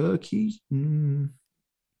Kirky?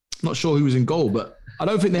 Not sure who was in goal, but I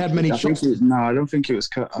don't think they had many shots. I don't think it was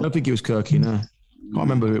Kirky. I don't think it was Kirky. No, can't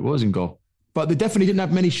remember who it was in goal. But they definitely didn't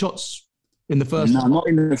have many shots in the first. No, not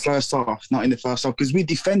in the first half. Not in the first half because we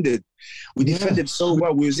defended. We defended so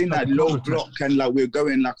well. We was in that low block and like we were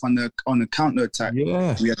going like on the counter attack.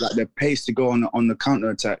 Yeah, we had like the pace to go on the counter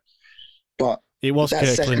attack. But it was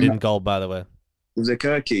Kirkland in goal, by the way. Was it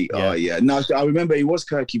Kirky? Yeah. Oh yeah. No, I remember he was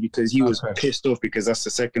Kirky because he was pissed off because that's the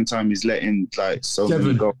second time he's letting like so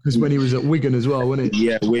many goals. Because when he was at Wigan as well, wasn't he?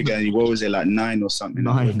 Yeah, Wigan. What was it, like 9 or something?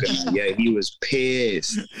 9. Yeah, he was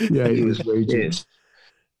pissed. Yeah, he was raging.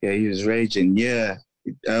 Yeah, he was raging. Yeah.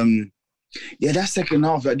 That second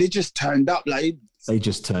half, like, they just turned up. Like they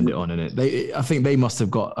just turned it on, innit? I think they must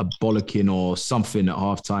have got a bollocking or something at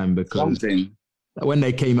halftime because when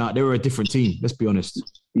they came out, they were a different team. Let's be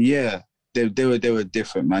honest. Yeah. They were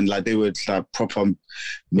different, man. Like they were like proper.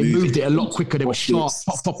 They moved it a lot quicker. They were sharp,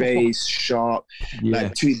 sharp. Yeah.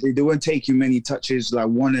 Like they weren't taking many touches, like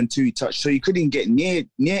 1 and 2 touch. So you couldn't get near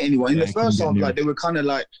anyone. In the first half, like they were kind of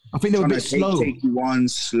like I think they were a bit slow. Take you one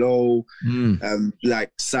slow,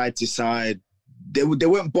 like side to side. They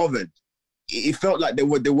weren't bothered. It felt like they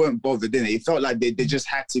weren't bothered, didn't it? It felt like they just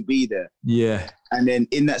had to be there. Yeah. And then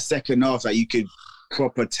in that second half, like you could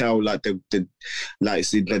proper tell like their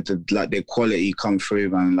quality come through,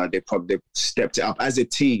 man. Like they stepped it up as a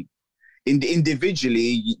team.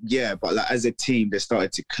 Individually, yeah, but like as a team, they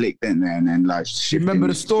started to click then, and then like. You remember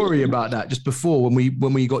the story about that just before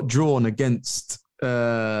when we got drawn against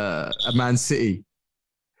a Man City?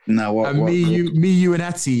 No, what? And you and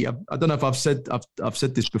Atty. I don't know if I've said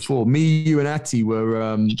this before. Me, you, and Atty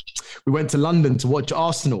were we went to London to watch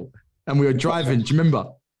Arsenal, and we were driving. Do you remember?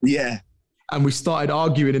 Yeah. And we started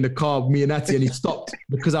arguing in the car, me and Atty, and he stopped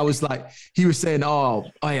because I was like, he was saying, I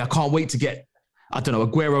can't wait to get, I don't know,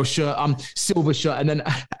 Aguero shirt, silver shirt. And then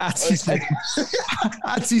Atty said,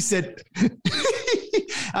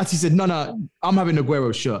 no, I'm having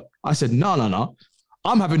Aguero shirt. I said, no,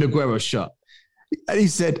 I'm having Aguero shirt. And he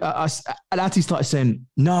said, and Atty started saying,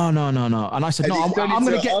 no. And I said, no, I'm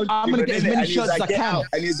going to get as many shirts as I can.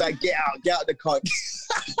 And he's like, get out the car.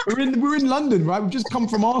 We're in London, right? We've just come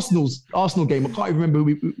from Arsenal game. I can't even remember.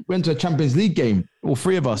 We went to a Champions League game, all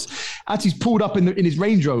three of us. Atty's pulled up in his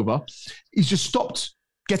Range Rover. He's just stopped.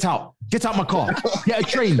 Get out my car. Get a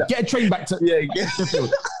train back to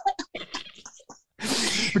Sheffield.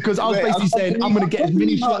 Because I was basically saying, I'm going to get as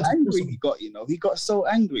many shirts. How angry he got, he got so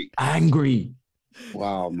angry.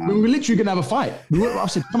 Wow, man. We were literally going to have a fight. I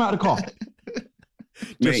said, come out of the car.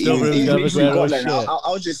 Mate, I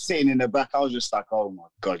was just sitting in the back. I was just like, oh my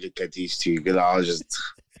God, look at these two. Because I was just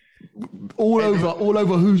all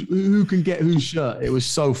over who can get whose shirt. It was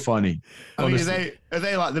so funny. I mean, are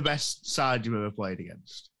they like the best side you've ever played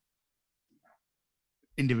against?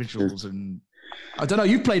 Individuals and I don't know.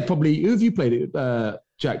 You played probably. Who have you played?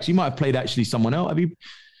 Jax, you might have played actually someone else. Have you?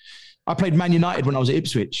 I played Man United when I was at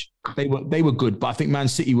Ipswich. They were good, but I think Man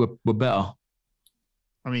City were better.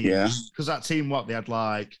 I mean, because that team, they had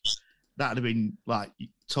like, that'd have been like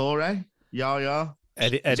Torre, Yaya,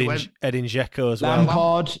 Edin Dzeko as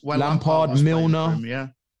well. Lampard, Milner.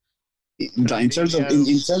 In terms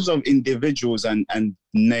of individuals and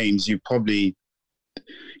names, I'll probably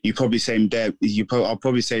say I'll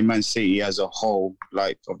probably say Man City as a whole.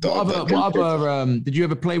 Like what other did you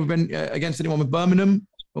ever play with against anyone with Birmingham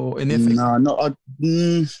or in the FA?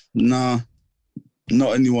 No.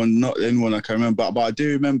 Not anyone I can remember, but I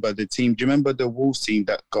do remember the team. Do you remember the Wolves team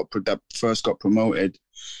that first got promoted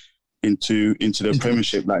into the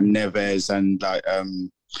Premiership, like Neves and like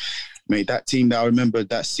mate, that team that I remember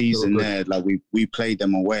that season there, like we played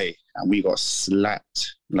them away and we got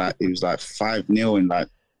slapped. Like it was like 5-0 in like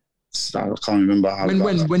I can't remember how.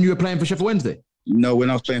 When you were playing for Sheffield Wednesday? No, when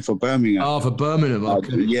I was playing for Birmingham. Oh, for Birmingham.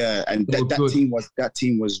 Okay. Yeah, and that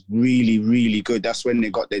team was really, really good. That's when they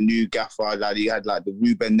got their new gaffer. Like he had like the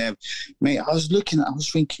Ruben Nev. Mate, I was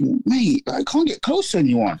thinking, mate, I can't get close to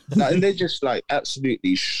anyone. Like, and they just like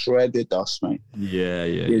absolutely shredded us, mate. Yeah.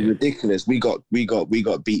 It's ridiculous. We got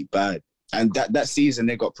beat bad. And that season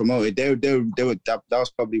they got promoted. They were that was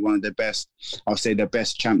probably one of the best. I'll say the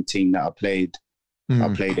best champ team that I played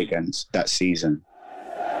against that season.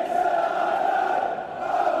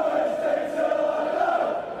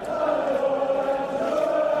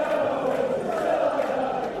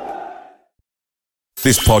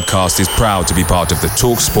 This podcast is proud to be part of the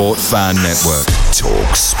TalkSport Fan Network.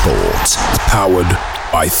 TalkSport. Powered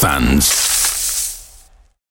by fans.